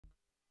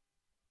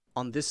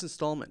On this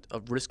installment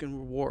of Risk and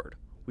Reward,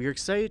 we are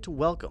excited to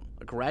welcome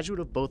a graduate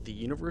of both the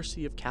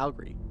University of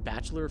Calgary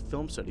Bachelor of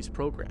Film Studies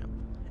program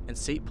and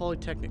St.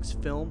 Polytechnic's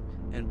Film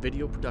and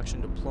Video Production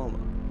Diploma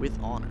with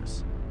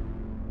honors.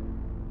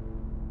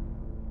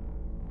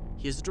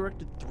 He has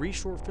directed 3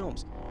 short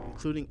films,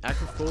 including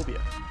Agophobia,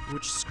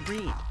 which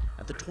screened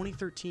at the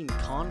 2013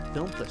 Cannes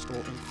Film Festival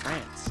in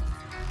France.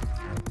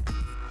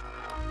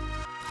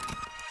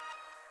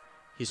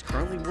 He is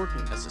currently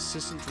working as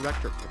assistant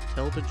director for the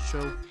television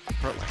show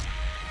Heartland.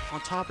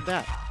 On top of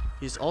that,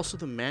 he is also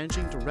the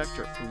managing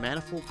director for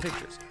Manifold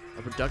Pictures,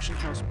 a production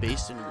house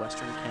based in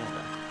Western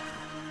Canada.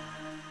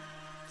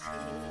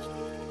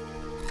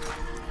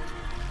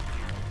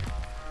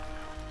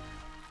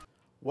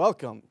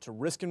 Welcome to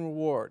Risk and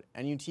Reward,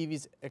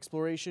 NUTV's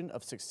exploration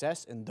of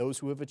success and those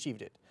who have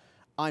achieved it.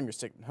 I'm your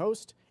segment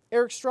host,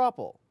 Eric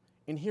Stroppel,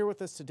 and here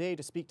with us today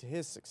to speak to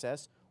his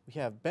success, we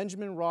have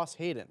Benjamin Ross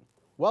Hayden.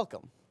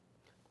 Welcome.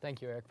 Thank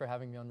you, Eric, for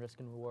having me on Risk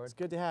and Reward. It's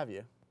good to have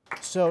you.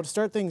 So to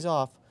start things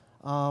off,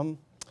 can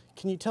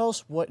you tell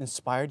us what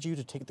inspired you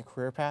to take the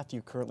career path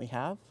you currently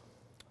have?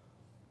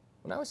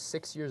 When I was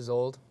 6 years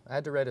old, I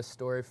had to write a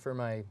story for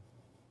my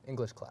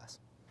English class.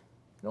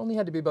 It only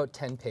had to be about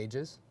 10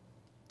 pages,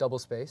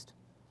 double-spaced,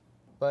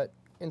 but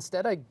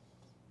instead I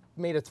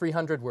made a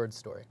 300-word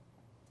story.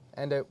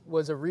 And it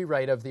was a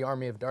rewrite of The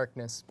Army of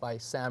Darkness by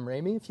Sam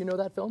Raimi, if you know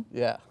that film.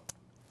 Yeah.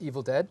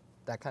 Evil Dead,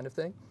 that kind of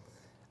thing.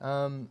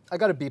 I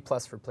got a B+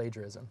 for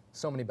plagiarism,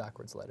 so many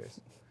backwards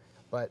letters.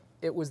 But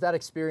it was that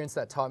experience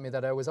that taught me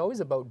that I was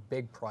always about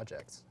big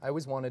projects. I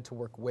always wanted to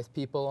work with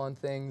people on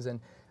things and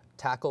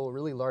tackle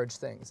really large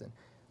things. And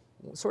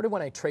sort of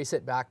when I trace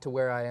it back to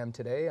where I am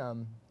today, I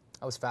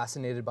was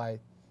fascinated by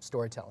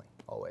storytelling,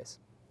 always.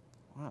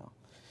 Wow.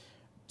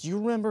 Do you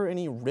remember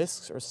any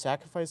risks or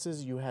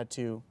sacrifices you had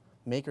to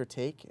make or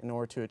take in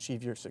order to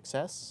achieve your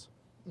success?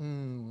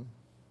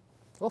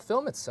 Well,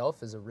 film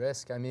itself is a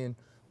risk. I mean,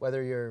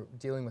 whether you're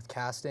dealing with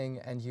casting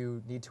and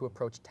you need to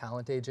approach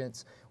talent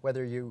agents,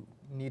 whether you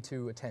need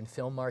to attend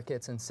film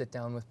markets and sit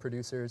down with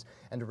producers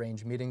and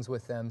arrange meetings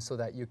with them so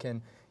that you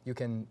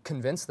can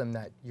convince them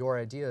that your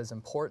idea is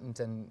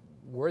important and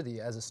worthy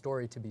as a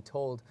story to be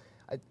told.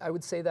 I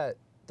would say that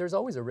there's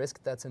always a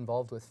risk that's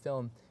involved with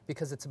film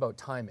because it's about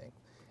timing.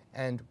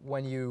 And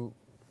when you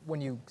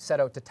set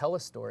out to tell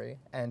a story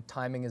and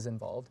timing is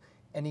involved,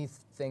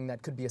 anything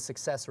that could be a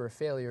success or a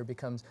failure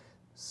becomes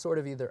sort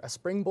of either a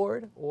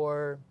springboard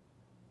or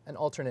an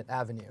alternate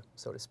avenue,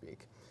 so to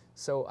speak.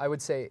 So I would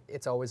say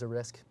it's always a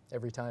risk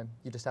every time.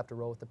 You just have to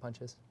roll with the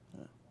punches.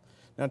 Yeah.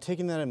 Now,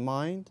 taking that in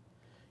mind,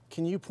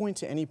 can you point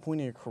to any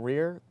point in your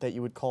career that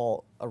you would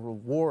call a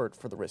reward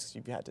for the risks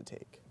you've had to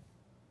take?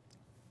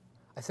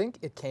 I think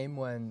it came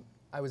when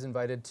I was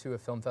invited to a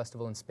film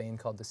festival in Spain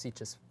called the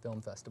Sitges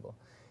Film Festival,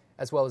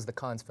 as well as the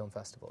Cannes Film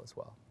Festival as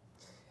well.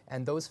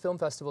 And those film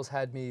festivals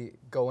had me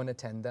go and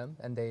attend them,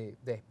 and they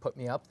put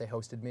me up, they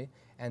hosted me,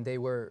 and they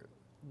were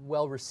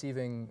well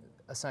receiving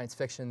a science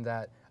fiction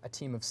that a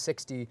team of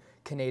 60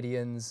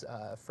 Canadians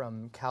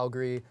from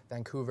Calgary,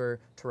 Vancouver,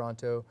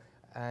 Toronto,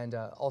 and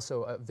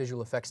also a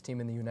visual effects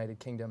team in the United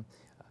Kingdom.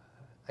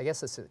 I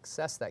guess the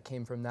success that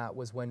came from that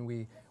was when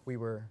we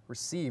were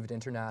received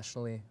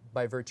internationally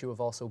by virtue of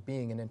also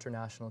being an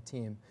international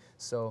team.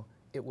 So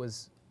it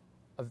was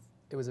a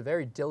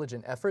very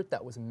diligent effort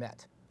that was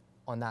met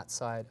on that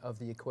side of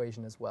the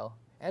equation as well.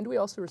 And we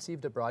also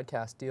received a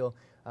broadcast deal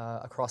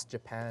across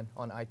Japan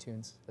on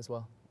iTunes as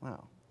well.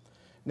 Wow.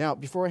 Now,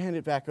 before I hand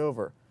it back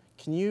over,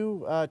 can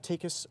you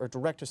take us or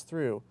direct us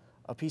through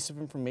a piece of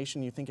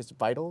information you think is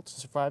vital to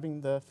surviving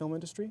the film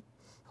industry?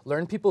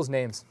 Learn people's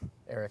names,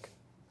 Eric.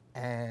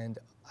 And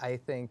I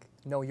think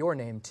know your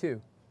name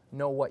too.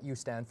 Know what you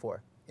stand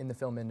for in the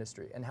film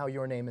industry and how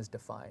your name is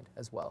defined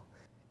as well.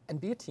 And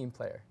be a team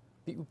player.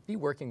 Be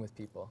working with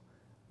people.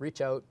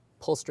 Reach out,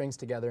 pull strings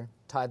together,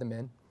 tie them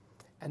in,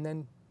 and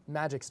then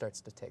magic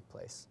starts to take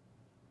place.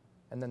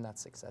 And then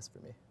that's success for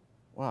me.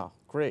 Wow,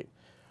 great.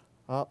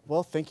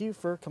 Well, thank you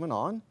for coming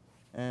on,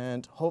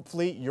 and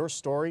hopefully your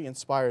story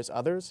inspires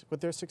others with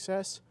their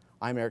success.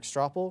 I'm Eric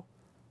Stroppel.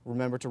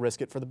 Remember to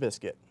risk it for the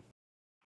biscuit.